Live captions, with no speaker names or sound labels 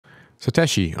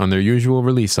Satechi, on their usual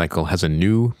release cycle, has a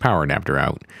new power adapter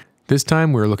out. This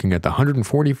time we're looking at the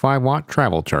 145 watt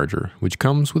travel charger, which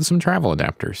comes with some travel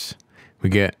adapters. We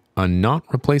get a not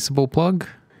replaceable plug,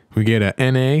 we get a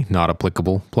NA not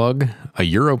applicable plug, a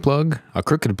Euro plug, a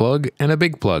crooked plug, and a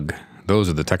big plug. Those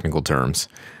are the technical terms.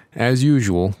 As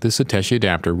usual, this Satechi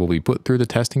adapter will be put through the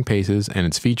testing paces and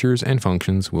its features and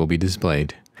functions will be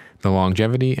displayed. The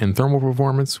longevity and thermal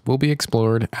performance will be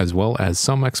explored, as well as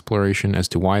some exploration as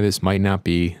to why this might not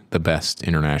be the best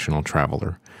international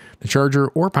traveler. The charger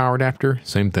or power adapter,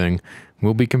 same thing,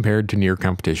 will be compared to near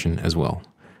competition as well.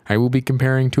 I will be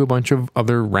comparing to a bunch of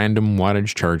other random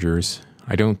wattage chargers.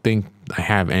 I don't think I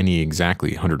have any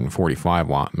exactly 145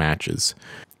 watt matches.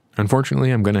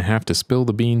 Unfortunately, I'm going to have to spill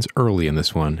the beans early in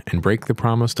this one and break the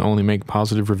promise to only make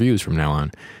positive reviews from now on.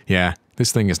 Yeah,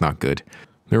 this thing is not good.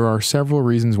 There are several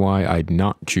reasons why I'd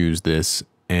not choose this,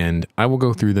 and I will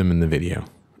go through them in the video.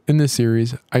 In this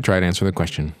series, I try to answer the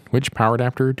question, which power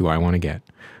adapter do I want to get?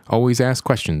 Always ask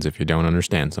questions if you don't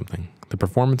understand something. The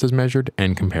performance is measured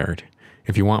and compared.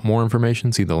 If you want more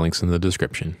information, see the links in the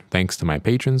description. Thanks to my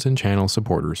patrons and channel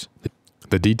supporters.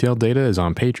 The detailed data is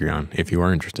on Patreon if you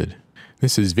are interested.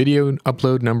 This is video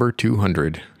upload number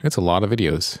 200. It's a lot of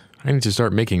videos. I need to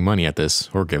start making money at this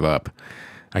or give up.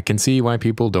 I can see why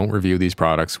people don't review these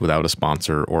products without a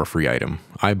sponsor or a free item.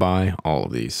 I buy all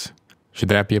of these. Should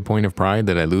that be a point of pride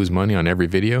that I lose money on every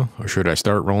video, or should I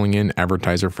start rolling in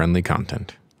advertiser-friendly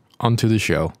content? On to the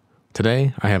show.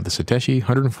 Today, I have the Satechi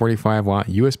 145 watt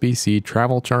USB-C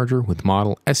travel charger with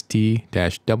model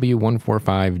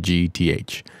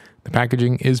ST-W145GTH. The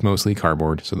packaging is mostly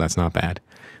cardboard, so that's not bad.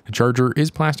 The charger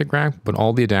is plastic wrapped, but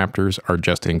all the adapters are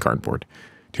just in cardboard.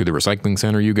 To the recycling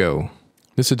center you go.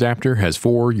 This adapter has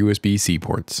 4 USB-C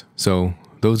ports, so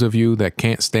those of you that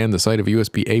can't stand the sight of a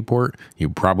USB-A port, you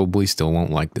probably still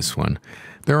won't like this one.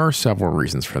 There are several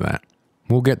reasons for that.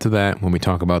 We'll get to that when we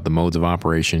talk about the modes of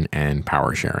operation and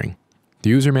power sharing. The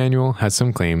user manual has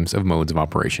some claims of modes of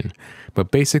operation,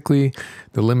 but basically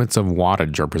the limits of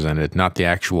wattage are presented, not the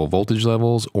actual voltage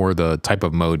levels or the type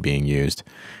of mode being used.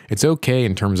 It's okay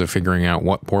in terms of figuring out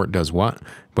what port does what,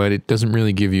 but it doesn't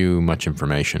really give you much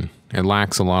information. It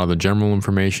lacks a lot of the general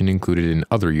information included in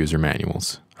other user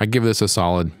manuals. I give this a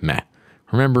solid meh.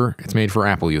 Remember, it's made for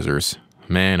Apple users.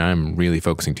 Man, I'm really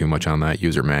focusing too much on that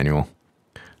user manual.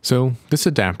 So, this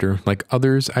adapter, like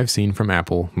others I've seen from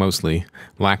Apple mostly,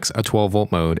 lacks a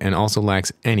 12-volt mode and also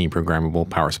lacks any programmable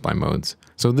power supply modes.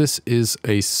 So this is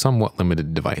a somewhat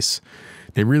limited device.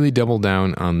 They really double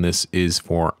down on this is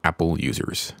for Apple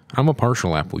users. I'm a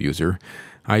partial Apple user.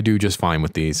 I do just fine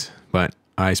with these, but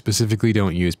I specifically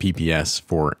don't use PPS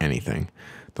for anything.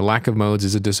 The lack of modes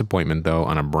is a disappointment though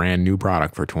on a brand new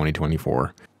product for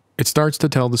 2024. It starts to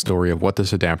tell the story of what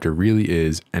this adapter really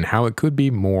is and how it could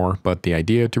be more, but the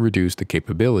idea to reduce the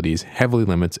capabilities heavily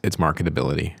limits its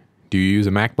marketability. Do you use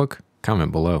a MacBook?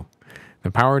 Comment below. The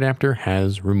power adapter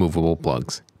has removable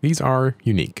plugs. These are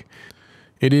unique.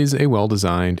 It is a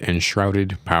well-designed and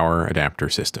shrouded power adapter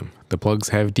system. The plugs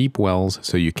have deep wells,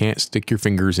 so you can't stick your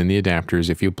fingers in the adapters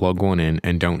if you plug one in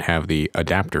and don't have the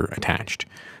adapter attached.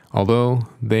 Although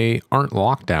they aren't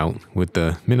locked out, with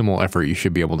the minimal effort you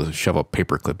should be able to shove a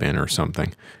paperclip in or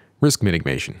something. Risk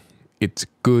mitigation. It's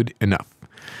good enough.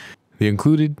 The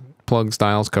included plug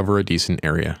styles cover a decent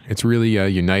area. It's really a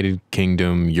United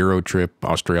Kingdom, Eurotrip,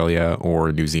 Australia,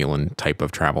 or New Zealand type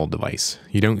of travel device.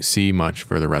 You don't see much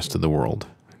for the rest of the world.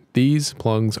 These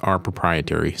plugs are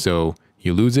proprietary, so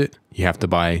you lose it, you have to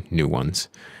buy new ones.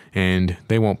 And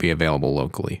they won't be available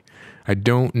locally. I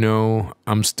don't know,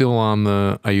 I'm still on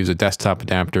I use a desktop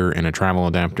adapter and a travel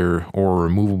adapter or a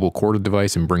removable corded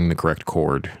device and bring the correct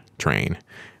cord train.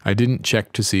 I didn't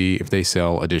check to see if they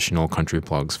sell additional country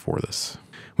plugs for this.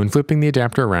 When flipping the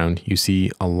adapter around, you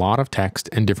see a lot of text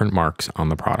and different marks on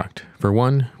the product. For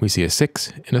one, we see a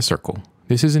 6 in a circle.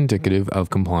 This is indicative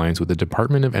of compliance with the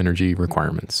Department of Energy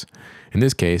requirements. In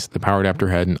this case, the power adapter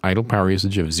had an idle power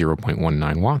usage of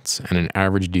 0.19 watts and an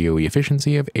average DOE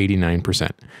efficiency of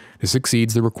 89%. This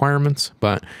exceeds the requirements,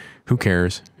 but who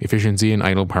cares? Efficiency and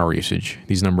idle power usage.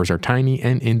 These numbers are tiny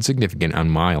and insignificant on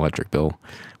my electric bill.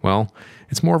 Well,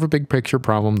 it's more of a big picture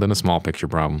problem than a small picture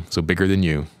problem, so bigger than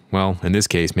you. Well, in this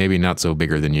case, maybe not so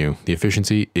bigger than you. The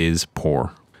efficiency is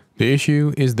poor. The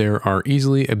issue is there are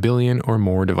easily a billion or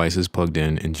more devices plugged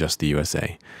in just the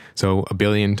USA. So a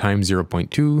billion times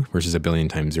 0.2 versus a billion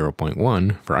times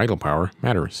 0.1 for idle power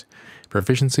matters. For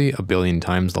efficiency, a billion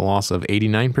times the loss of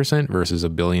 89% versus a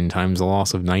billion times the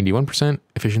loss of 91%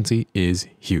 efficiency is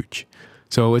huge.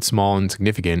 So it's small and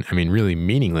significant, really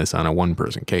meaningless on a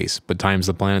one-person case, but times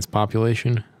the planet's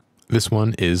population, this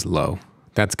one is low.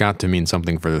 That's got to mean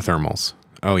something for the thermals.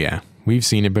 Oh yeah, we've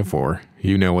seen it before.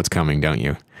 You know what's coming, don't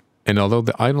you? And although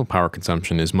the idle power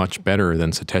consumption is much better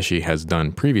than Satechi has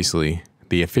done previously,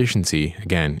 the efficiency,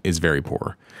 again, is very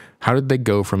poor. How did they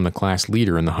go from the class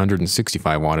leader in the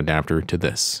 165 watt adapter to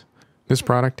this? This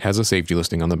product has a safety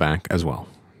listing on the back as well.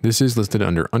 This is listed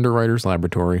under Underwriters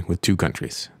Laboratory with 2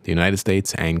 countries, the United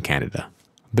States and Canada.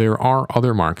 There are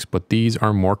other marks, but these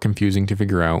are more confusing to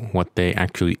figure out what they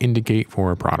actually indicate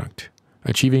for a product.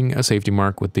 Achieving a safety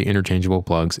mark with the interchangeable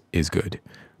plugs is good.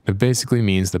 That basically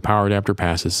means the power adapter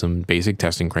passes some basic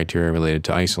testing criteria related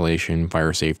to isolation,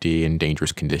 fire safety, and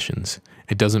dangerous conditions.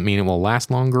 It doesn't mean it will last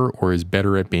longer or is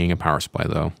better at being a power supply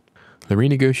though. The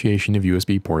renegotiation of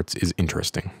USB ports is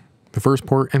interesting. The first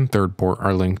port and third port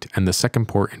are linked, and the second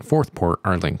port and fourth port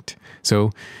are linked.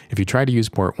 So if you try to use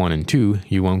port 1 and 2,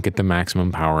 you won't get the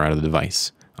maximum power out of the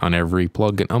device. On every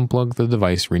plug and unplug, the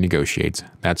device renegotiates.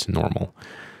 That's normal.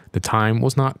 The time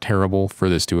was not terrible for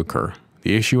this to occur.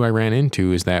 The issue I ran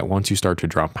into is that once you start to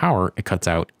drop power, it cuts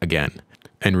out again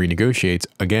and renegotiates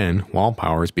again while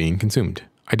power is being consumed.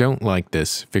 I don't like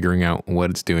this, figuring out what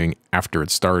it's doing after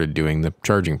it started doing the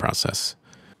charging process.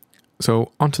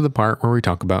 So onto the part where we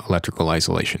talk about electrical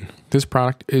isolation. This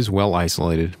product is well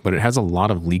isolated, but it has a lot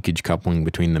of leakage coupling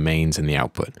between the mains and the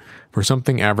output. For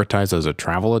something advertised as a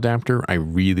travel adapter, I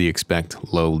really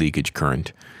expect low leakage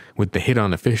current. With the hit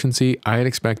on efficiency, I'd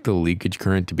expect the leakage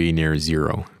current to be near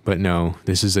 0, but no,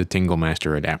 this is a Tingle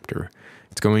Master adapter.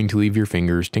 It's going to leave your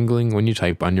fingers tingling when you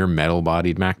type on your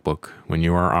metal-bodied MacBook when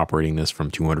you are operating this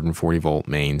from 240 volt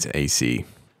mains AC.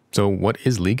 So what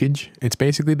is leakage? It's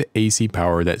basically the AC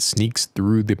power that sneaks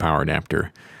through the power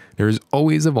adapter. There is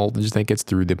always a voltage that gets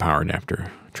through the power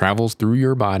adapter, travels through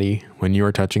your body when you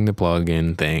are touching the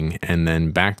plug-in thing, and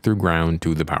then back through ground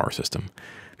to the power system.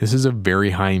 This is a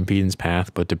very high impedance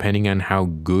path, but depending on how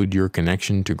good your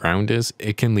connection to ground is,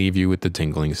 it can leave you with the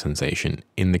tingling sensation.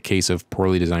 In the case of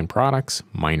poorly designed products,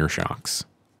 minor shocks.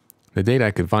 The data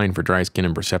I could find for dry skin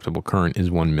and perceptible current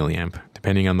is 1 milliamp.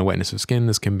 Depending on the wetness of skin,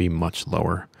 this can be much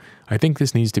lower. I think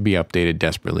this needs to be updated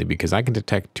desperately because I can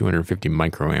detect 250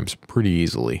 microamps pretty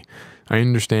easily. I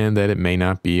understand that it may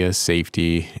not be a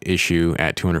safety issue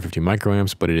at 250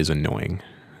 microamps, but it is annoying.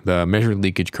 The measured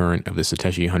leakage current of the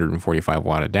Satechi 145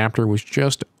 watt adapter was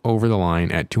just over the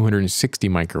line at 260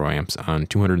 microamps on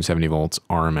 270 volts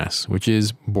RMS, which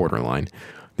is borderline.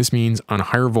 This means on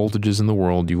higher voltages in the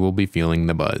world, you will be feeling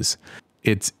the buzz.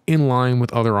 It's in line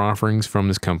with other offerings from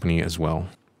this company as well.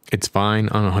 It's fine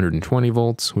on 120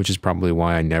 volts, which is probably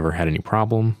why I never had any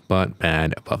problem, but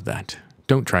bad above that.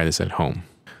 Don't try this at home.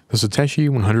 The Satechi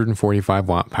 145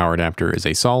 watt power adapter is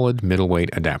a solid middleweight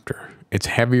adapter. It's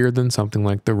heavier than something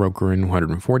like the Rokurin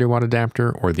 140 watt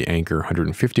adapter or the Anker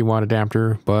 150 watt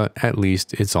adapter, but at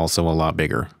least it's also a lot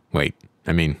bigger. Wait,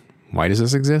 why does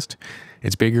this exist?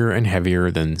 It's bigger and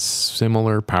heavier than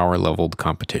similar power leveled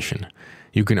competition.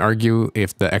 You can argue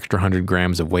if the extra 100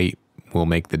 grams of weight will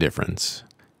make the difference.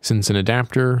 Since an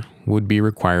adapter would be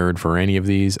required for any of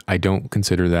these, I don't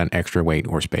consider that extra weight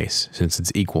or space, since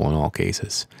it's equal in all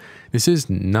cases. This is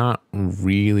not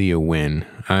really a win.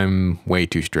 I'm way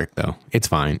too strict though. It's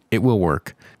fine. It will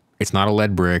work. It's not a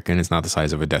lead brick and it's not the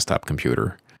size of a desktop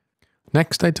computer.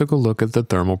 Next, I took a look at the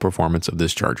thermal performance of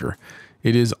this charger.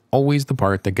 It is always the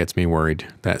part that gets me worried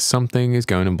that something is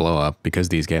going to blow up because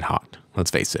these get hot.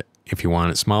 Let's face it. If you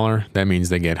want it smaller, that means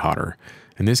they get hotter.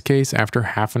 In this case, after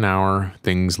half an hour,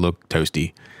 things look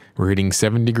toasty. We're hitting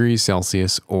 7 degrees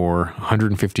Celsius or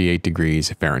 158 degrees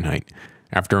Fahrenheit.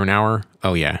 After an hour,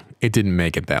 oh yeah, it didn't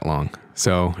make it that long.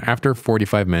 So after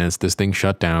 45 minutes, this thing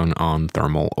shut down on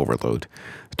thermal overload.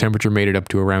 The temperature made it up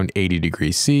to around 80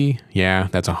 degrees C. Yeah,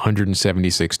 that's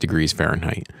 176 degrees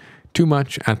Fahrenheit. Too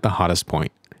much at the hottest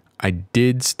point. I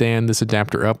did stand this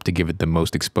adapter up to give it the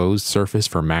most exposed surface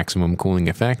for maximum cooling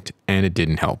effect, and it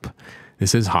didn't help.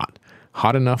 This is hot.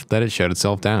 Hot enough that it shut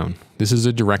itself down. This is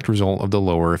a direct result of the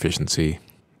lower efficiency.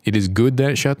 It is good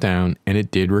that it shut down, and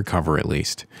it did recover at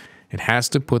least. It has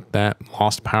to put that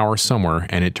lost power somewhere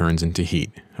and it turns into heat.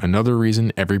 Another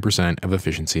reason every percent of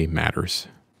efficiency matters.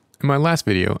 In my last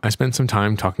video, I spent some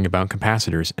time talking about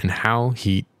capacitors and how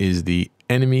heat is the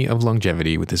enemy of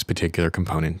longevity with this particular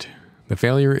component. The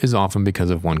failure is often because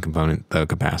of one component, the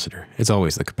capacitor. It's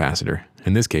always the capacitor.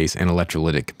 In this case, an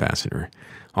electrolytic capacitor.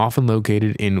 Often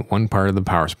located in one part of the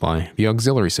power supply, the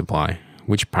auxiliary supply,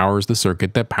 which powers the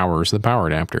circuit that powers the power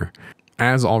adapter.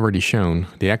 As already shown,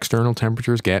 the external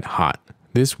temperatures get hot.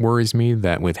 This worries me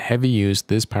that with heavy use,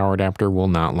 this power adapter will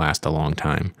not last a long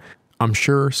time. I'm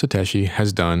sure Satechi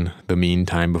has done the mean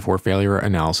time before failure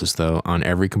analysis though on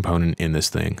every component in this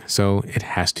thing, so it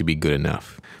has to be good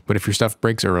enough. But if your stuff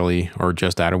breaks early or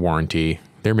just out of warranty,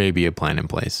 there may be a plan in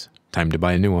place. time to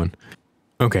buy a new one.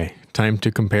 Okay, time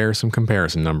to compare some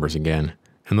comparison numbers again.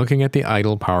 And looking at the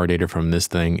idle power data from this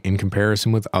thing in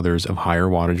comparison with others of higher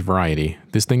wattage variety,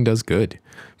 this thing does good.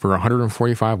 For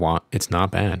 145 watt, it's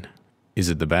not bad. Is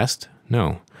it the best?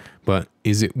 No. But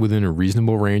is it within a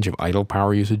reasonable range of idle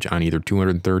power usage on either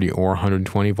 230 or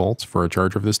 120 volts for a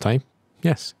charger of this type?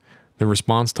 Yes. The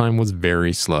response time was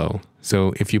very slow.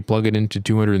 So if you plug it into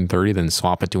 230 then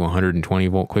swap it to 120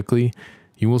 volt quickly,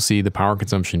 you will see the power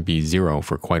consumption be zero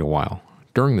for quite a while.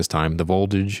 During this time, the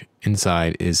voltage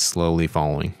inside is slowly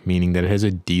falling, meaning that it has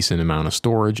a decent amount of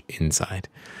storage inside.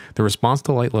 The response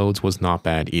to light loads was not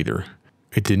bad either.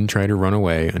 It didn't try to run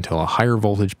away until a higher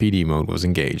voltage PD mode was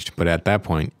engaged, but at that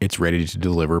point, it's ready to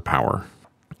deliver power.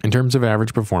 In terms of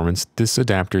average performance, this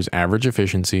adapter's average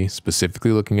efficiency,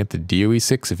 specifically looking at the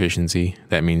DOE6 efficiency,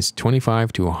 that means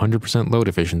 25 to 100% load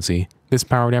efficiency, this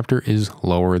power adapter is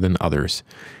lower than others.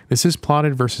 This is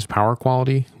plotted versus power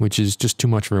quality, which is just too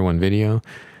much for one video.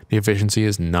 The efficiency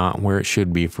is not where it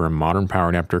should be for a modern power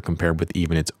adapter compared with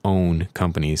even its own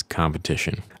company's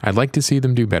competition. I'd like to see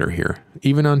them do better here.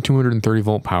 Even on 230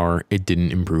 volt power, it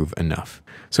didn't improve enough.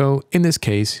 So in this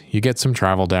case, you get some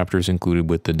travel adapters included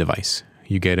with the device.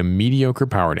 You get a mediocre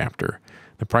power adapter.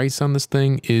 The price on this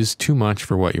thing is too much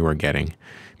for what you are getting,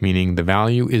 meaning the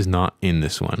value is not in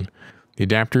this one. The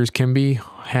adapters can be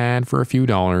had for a few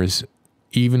dollars,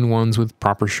 even ones with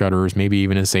proper shutters, maybe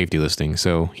even a safety listing.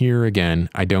 So here again,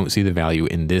 I don't see the value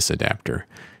in this adapter.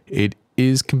 It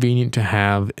is convenient to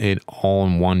have it all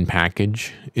in one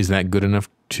package. Is that good enough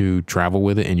to travel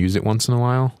with it and use it once in a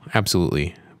while?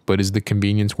 Absolutely. But is the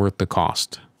convenience worth the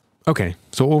cost? Okay,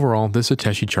 so overall, this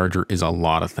Satechi charger is a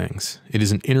lot of things. It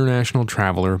is an international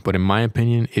traveler, but in my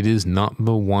opinion, it is not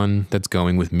the one that's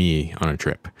going with me on a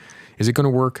trip. Is it going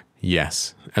to work?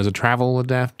 Yes. As a travel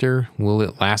adapter, will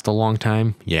it last a long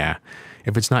time? Yeah.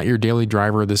 If it's not your daily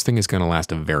driver, this thing is going to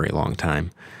last a very long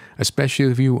time, especially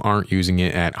if you aren't using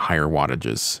it at higher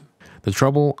wattages. The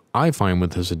trouble I find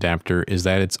with this adapter is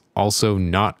that it's also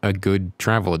not a good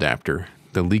travel adapter.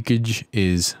 The leakage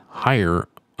is higher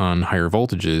on higher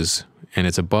voltages, and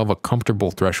it's above a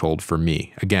comfortable threshold for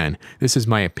me. Again, this is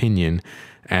my opinion,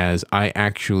 as I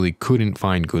actually couldn't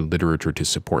find good literature to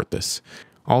support this.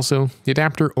 Also, the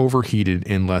adapter overheated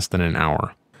in less than an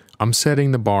hour. I'm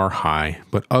setting the bar high,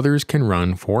 but others can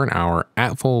run for an hour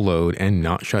at full load and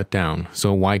not shut down,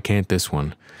 so why can't this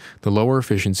one? The lower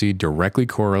efficiency directly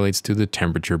correlates to the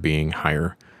temperature being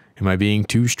higher. Am I being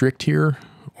too strict here?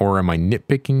 Or am I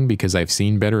nitpicking because I've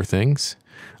seen better things?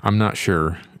 I'm not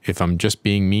sure if I'm just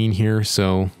being mean here,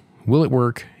 so will it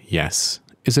work? Yes.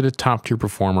 Is it a top tier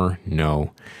performer?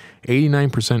 No.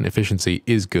 89% efficiency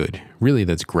is good. Really,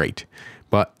 that's great.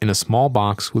 But in a small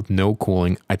box with no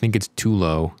cooling, I think it's too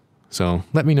low. So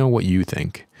let me know what you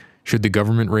think. Should the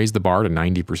government raise the bar to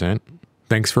 90%?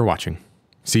 Thanks for watching.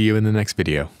 See you in the next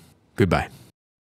video. Goodbye.